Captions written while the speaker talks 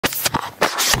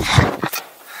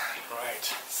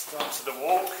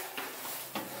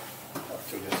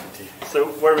So,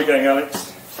 where are we going,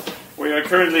 Alex? We are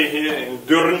currently here in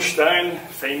Dürnstein,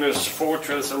 famous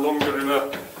fortress along the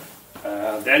river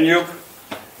Danube,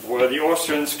 where the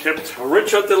Austrians kept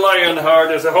Richard the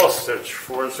Lionheart as a hostage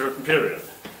for a certain period.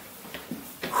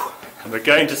 And we're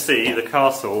going to see the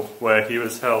castle where he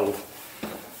was held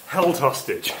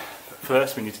hostage. But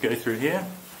first we need to go through here,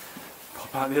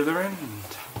 pop out the other end.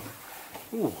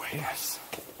 Oh yes.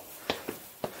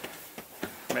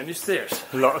 Many stairs.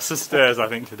 Lots of stairs I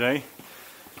think today.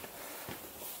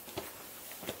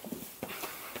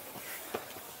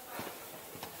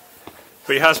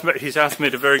 But he's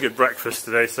made a very good breakfast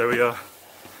today, so we are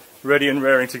ready and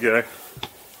raring to go.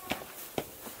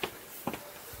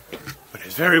 But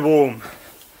it's very warm.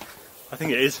 I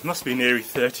think it is. Must be nearly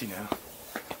 30 now.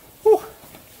 Whew.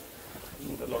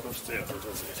 Not a lot of stairs,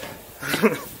 does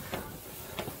it?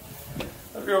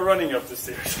 And we are running up the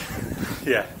stairs.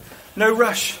 Yeah. No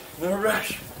rush. No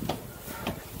rush.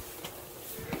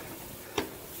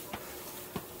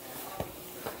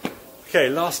 Okay,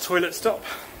 last toilet stop.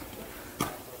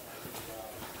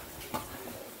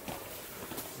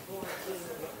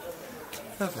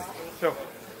 Lovely. So. Ooh.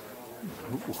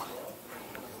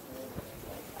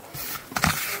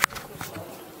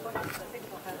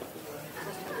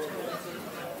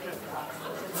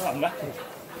 Oh, I'm knackered.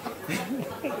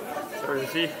 So you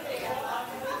see,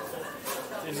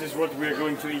 this is what we're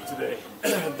going to eat today.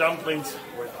 Dumplings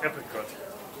with apricot.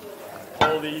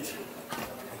 All these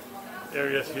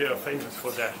areas here are famous for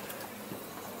that.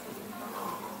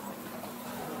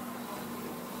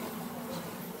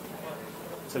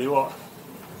 Tell you what,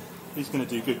 he's going to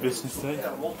do good business today.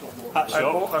 Hat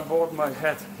shop. I bought my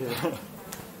hat here.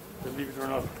 Believe it or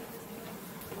not.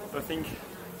 I think,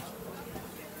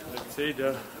 let's say,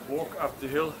 the walk up the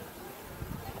hill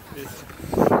is